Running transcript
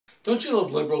Don't you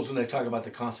love liberals when they talk about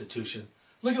the Constitution?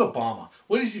 Look at Obama.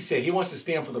 What does he say? He wants to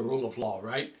stand for the rule of law,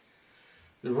 right?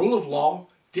 The rule of law?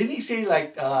 Didn't he say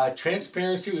like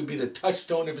transparency would be the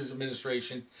touchstone of his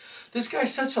administration? This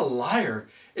guy's such a liar.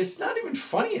 It's not even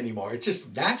funny anymore. It's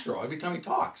just natural every time he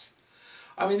talks.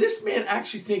 I mean, this man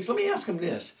actually thinks, let me ask him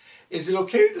this. Is it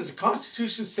okay, does the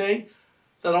Constitution say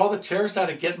that all the terrorists out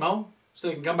of Gitmo so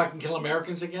they can come back and kill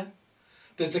Americans again?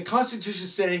 Does the Constitution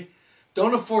say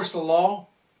don't enforce the law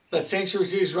that sanctuary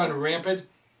cities run rampant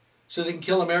so they can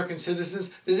kill American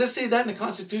citizens? Does that say that in the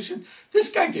Constitution? This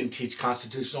guy didn't teach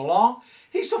constitutional law.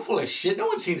 He's so full of shit. No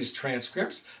one's seen his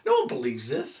transcripts. No one believes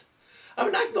this. I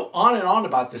mean, I can go on and on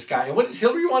about this guy. And what does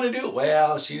Hillary want to do?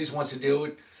 Well, she just wants to do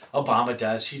what Obama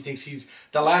does. She thinks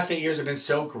the last 8 years have been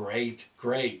so great.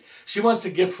 She wants to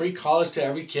give free college to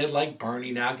every kid like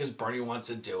Bernie now because Bernie wants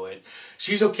to do it.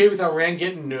 She's okay with Iran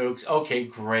getting nukes. Okay,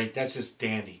 great. That's just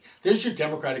dandy. There's your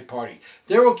Democratic Party.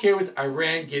 They're okay with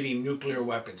Iran getting nuclear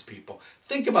weapons, people.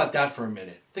 Think about that for a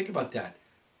minute. Think about that.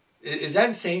 Is that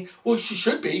insane? Well, she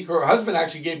should be. Her husband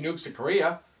actually gave nukes to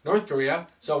Korea, North Korea.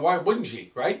 So why wouldn't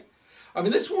she, right? I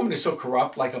mean, this woman is so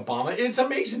corrupt like Obama. It's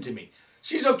amazing to me.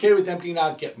 She's okay with emptying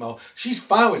out Gitmo. She's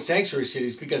fine with sanctuary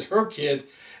cities because her kid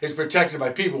is protected by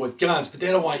people with guns, but they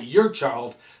don't want your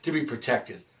child to be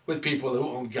protected with people who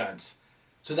own guns.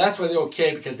 So that's why they're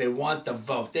okay, because they want the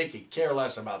vote. They could care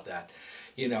less about that.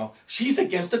 You know, she's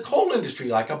against the coal industry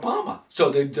like Obama. So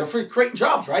they're for creating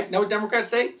jobs, right? You know what Democrats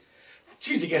say?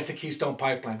 She's against the Keystone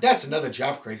Pipeline. That's another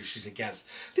job creator she's against.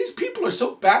 These people are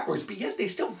so backwards, but yet they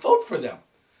still vote for them.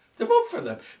 They vote for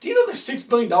them. Do you know there's $6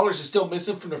 billion is still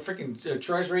missing from the freaking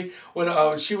Treasury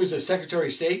when she was a Secretary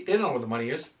of State? They don't know where the money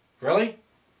is. Really?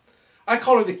 I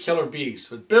call her the killer bees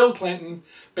with Bill Clinton,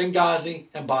 Benghazi,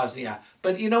 and Bosnia.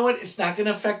 But you know what? It's not going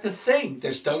to affect the thing.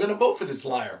 They're still going to vote for this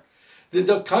liar.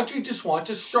 The country just wants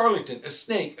a charlatan, a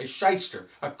snake, a shyster,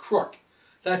 a crook.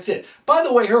 That's it. By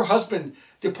the way, her husband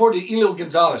deported Elio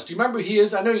Gonzalez. Do you remember who he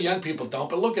is? I know young people don't,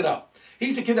 but look it up.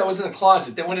 He's the kid that was in a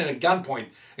closet, then went in at gunpoint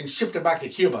and shipped him back to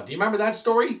Cuba. Do you remember that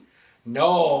story?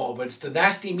 No, but it's the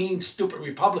nasty, mean, stupid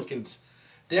Republicans.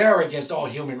 They're against all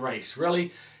human race.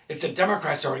 Really? It's the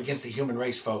Democrats who are against the human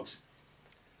race, folks.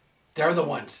 They're the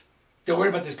ones. They're worried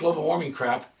about this global warming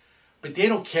crap, but they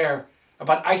don't care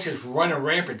about ISIS running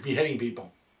rampant, beheading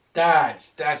people.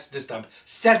 That's just a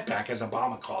setback, as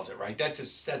Obama calls it, right? That's a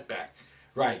setback.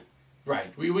 Right.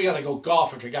 We got to go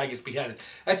golf if a guy gets beheaded.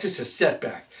 That's just a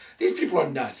setback. These people are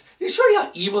nuts. They show you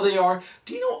how evil they are.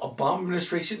 Do you know Obama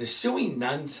administration is suing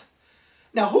nuns?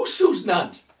 Now, who sues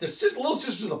nuns? The Little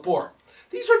Sisters of the Poor.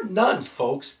 These are nuns,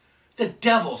 folks. The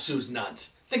devil sues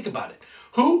nuns. Think about it.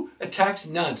 Who attacks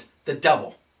nuns? The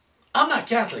devil. I'm not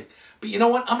Catholic, but you know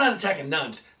what? I'm not attacking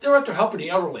nuns. They're out there helping the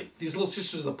elderly, these Little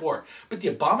Sisters of the Poor. But the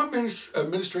Obama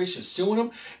administration is suing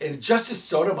them, and Justice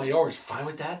Sotomayor is fine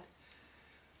with that.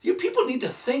 You people need to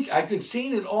think. I've been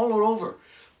seeing it all over.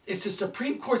 It's the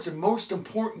Supreme Court's the most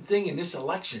important thing in this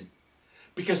election.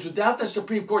 Because without the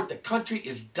Supreme Court, the country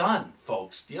is done,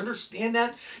 folks. Do you understand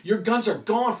that? Your guns are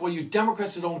gone for you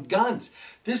Democrats that own guns.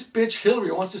 This bitch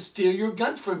Hillary wants to steal your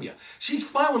guns from you. She's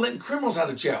fine with letting criminals out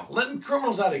of jail.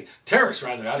 Terrorists,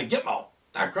 out of Gitmo.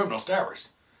 Not criminals, terrorists.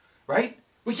 Right?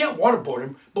 We can't waterboard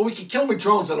them, but we can kill them with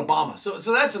drones at Obama.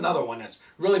 So that's another one that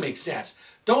really makes sense.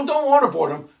 Don't waterboard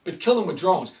them, but kill them with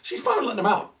drones. She's fine with letting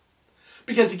them out.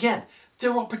 Because again,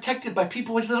 they're all protected by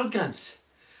people with little guns.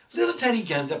 Little tiny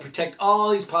guns that protect all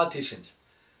these politicians.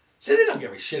 So they don't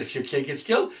give a shit if your kid gets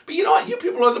killed. But you know what? You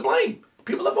people are to blame.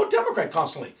 People that vote Democrat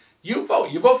constantly. You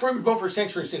vote. You vote for him, you vote for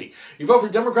Sanctuary City. You vote for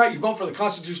Democrat, you vote for the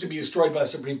Constitution to be destroyed by the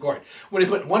Supreme Court. When they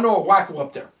put one more wacko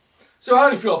up there. So how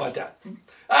do you feel about that?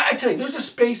 I tell you, there's a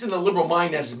space in the liberal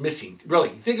mind that is missing. Really,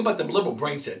 think about the liberal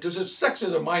brain set. There's a section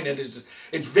of their mind that is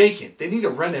it's vacant. They need to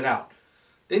rent it out.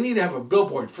 They need to have a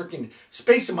billboard, freaking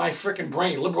space in my freaking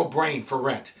brain, liberal brain for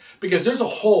rent. Because there's a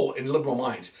hole in liberal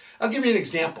minds. I'll give you an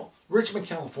example. Richmond,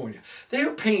 California. They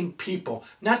are paying people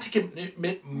not to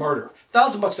commit murder.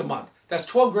 $1,000 a month. That's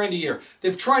 12 grand a year.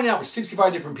 They've tried it out with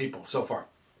 65 different people so far.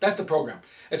 That's the program.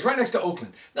 It's right next to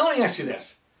Oakland. Now let me ask you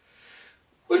this.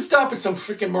 What's stopping some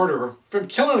freaking murderer from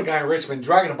killing a guy in Richmond,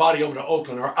 dragging a body over to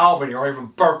Oakland or Albany or even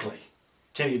Berkeley?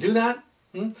 Can you do that?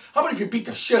 How about if you beat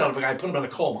the shit out of a guy and put him in a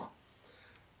coma?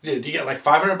 Do you get like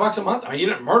 $500 a month? I mean, you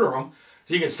didn't murder him.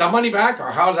 Do you get some money back?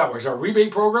 Or how does that work? Is there a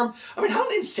rebate program? I mean, how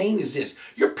insane is this?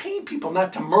 You're paying people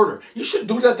not to murder. You shouldn't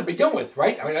do that to begin with,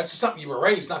 right? I mean, that's something you were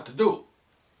raised not to do.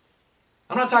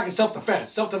 I'm not talking self-defense.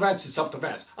 Self-defense is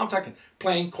self-defense. I'm talking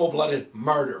plain, cold-blooded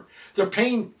murder. They're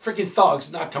paying freaking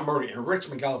thugs not to murder in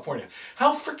Richmond, California.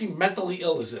 How freaking mentally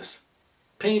ill is this?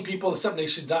 Paying people is something they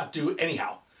should not do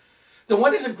anyhow. Then why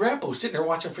doesn't Grandpa sitting there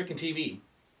watching freaking TV,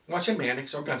 watching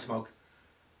Mannix or Gunsmoke,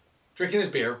 drinking his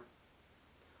beer,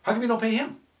 how come you don't pay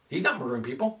him? He's not murdering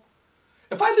people.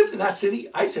 If I lived in that city,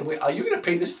 I'd say, wait, are you going to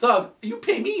pay this thug? You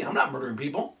pay me. I'm not murdering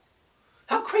people.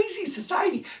 How crazy is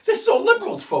society? This is so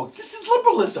liberals, folks. This is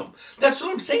liberalism. That's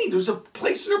what I'm saying. There's a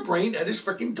place in her brain that is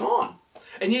freaking gone.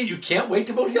 And yet you can't wait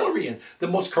to vote Hillary in. The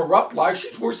most corrupt liar.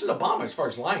 She's worse than Obama as far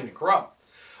as lying and corrupt.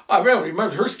 I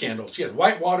remember her scandals. She had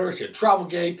Whitewater. She had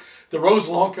Travelgate. The Rose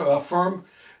Lonka firm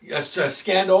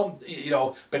scandal. You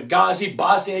know, Benghazi,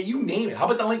 Bosnia, you name it. How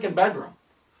about the Lincoln bedroom?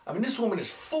 I mean, this woman is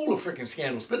full of freaking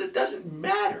scandals, but it doesn't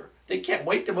matter. They can't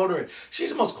wait to vote her in.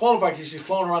 She's the most qualified because she's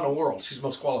flown around the world. She's the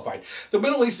most qualified. The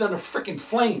Middle East is under freaking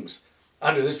flames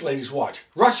under this lady's watch.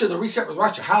 Russia, the reset with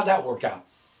Russia, how'd that work out?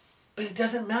 But it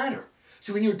doesn't matter.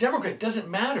 See, when you're a Democrat, it doesn't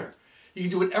matter. You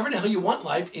can do whatever the hell you want in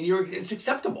life, and it's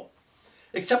acceptable.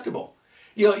 Acceptable.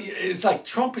 You know, it's like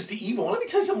Trump is the evil. Let me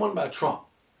tell you something about Trump.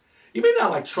 You may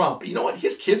not like Trump, but you know what?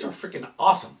 His kids are freaking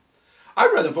awesome.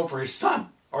 I'd rather vote for his son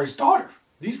or his daughter.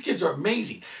 These kids are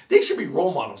amazing. They should be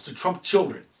role models to Trump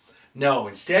children. No,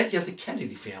 instead you have the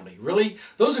Kennedy family. Really?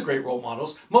 Those are great role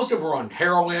models. Most of them are on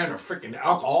heroin or freaking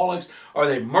alcoholics, or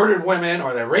they murdered women,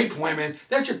 or they raped women.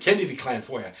 That's your Kennedy clan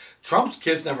for you. Trump's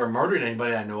kids never murdered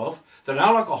anybody I know of. They're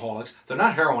not alcoholics. They're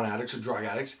not heroin addicts or drug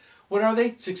addicts. What are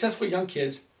they? Successful young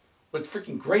kids with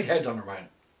freaking great heads on their mind.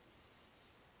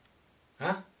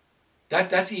 Huh?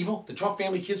 That's evil? The Trump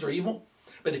family kids are evil?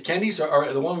 But the Kennedys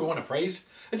are the one we want to praise?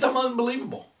 It's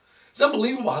unbelievable. It's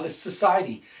unbelievable how this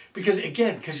society, because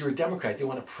you're a Democrat, they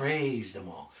want to praise them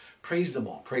all. Praise them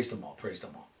all, praise them all, praise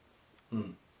them all.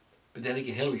 But then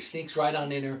again, Hillary sneaks right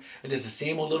on in there and does the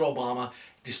same old little Obama,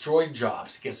 destroyed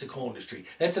jobs against the coal industry.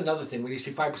 That's another thing when you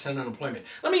see 5% unemployment.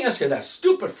 Let me ask you that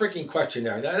stupid freaking question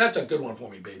there. That's a good one for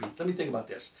me, baby. Let me think about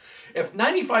this. If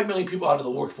 95 million people out of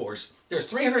the workforce, there's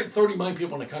 330 million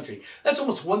people in the country. That's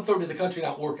almost 1/3 of the country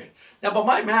not working. Now, by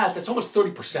my math, that's almost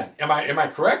 30%. Am I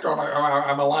correct, or am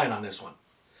I lying on this one?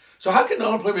 So how can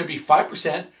unemployment be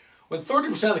 5% when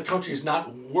 30% of the country is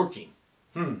not working?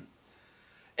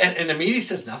 And the media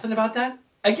says nothing about that?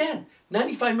 Again,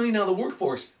 95 million out of the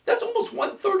workforce. That's almost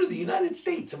 1/3 of the United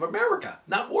States of America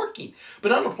not working.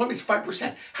 But unemployment is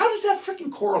 5%. How does that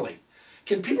freaking correlate?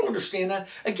 Can people understand that?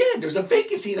 Again, there's a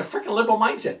vacancy in a freaking liberal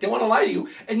mindset. They want to lie to you.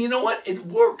 And you know what? It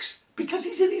works because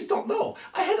these idiots don't know.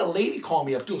 I had a lady call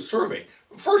me up, do a survey.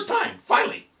 First time,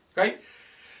 finally, right?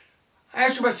 I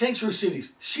asked her about sanctuary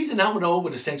cities. She did not know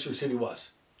what a sanctuary city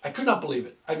was. I could not believe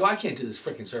it. I go, I can't do this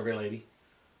freaking survey, lady.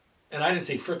 And I didn't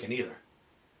say frickin' either.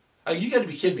 You got to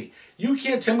be kidding me. You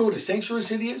can't tell me what a sanctuary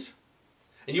city is?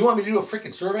 And you want me to do a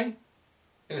freaking survey?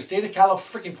 In the state of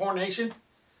California, foreign nation?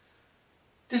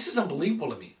 This is unbelievable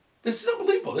to me. This is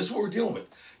unbelievable. This is what we're dealing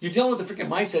with. You're dealing with a freaking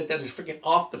mindset that is freaking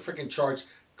off the freaking charts.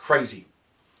 Crazy.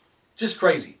 Just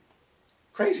crazy.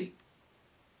 Crazy.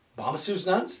 Obama sues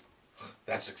nuns?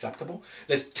 That's acceptable.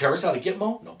 Let's tear us out of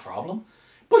Gitmo? No problem.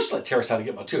 Bush let tear us out of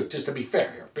Gitmo too, just to be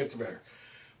fair here. Bit fair.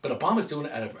 But Obama's doing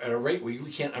it at a rate where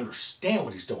we can't understand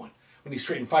what he's doing. When he's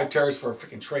trading 5 terrorists for a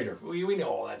freaking traitor. We know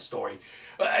all that story.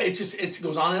 It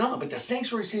goes on and on. But the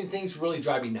sanctuary city things really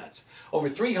drive me nuts. Over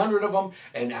 300 of them,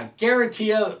 and I guarantee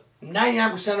you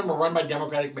 99% of them are run by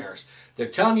Democratic mayors. They're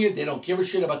telling you they don't give a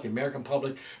shit about the American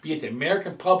public, but yet the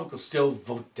American public will still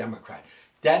vote Democrat.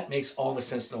 That makes all the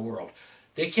sense in the world.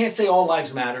 They can't say all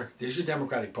lives matter. There's your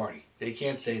Democratic Party. They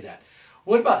can't say that.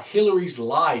 What about Hillary's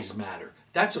lies matter?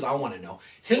 That's what I want to know.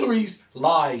 Hillary's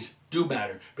lies do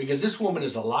matter because this woman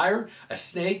is a liar, a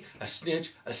snake, a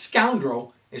snitch, a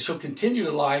scoundrel, and she'll continue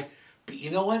to lie. But you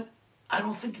know what? I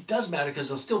don't think it does matter because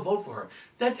they'll still vote for her.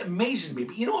 That amazes me.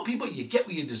 But you know what, people? You get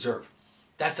what you deserve.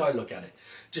 That's how I look at it.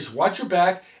 Just watch your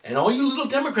back, and all you little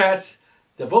Democrats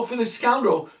that vote for this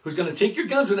scoundrel who's going to take your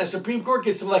guns when that Supreme Court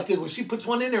gets elected, when she puts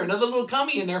one in there, another little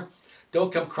commie in there,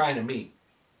 don't come crying to me.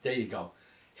 There you go.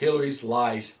 Hillary's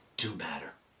lies do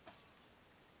matter.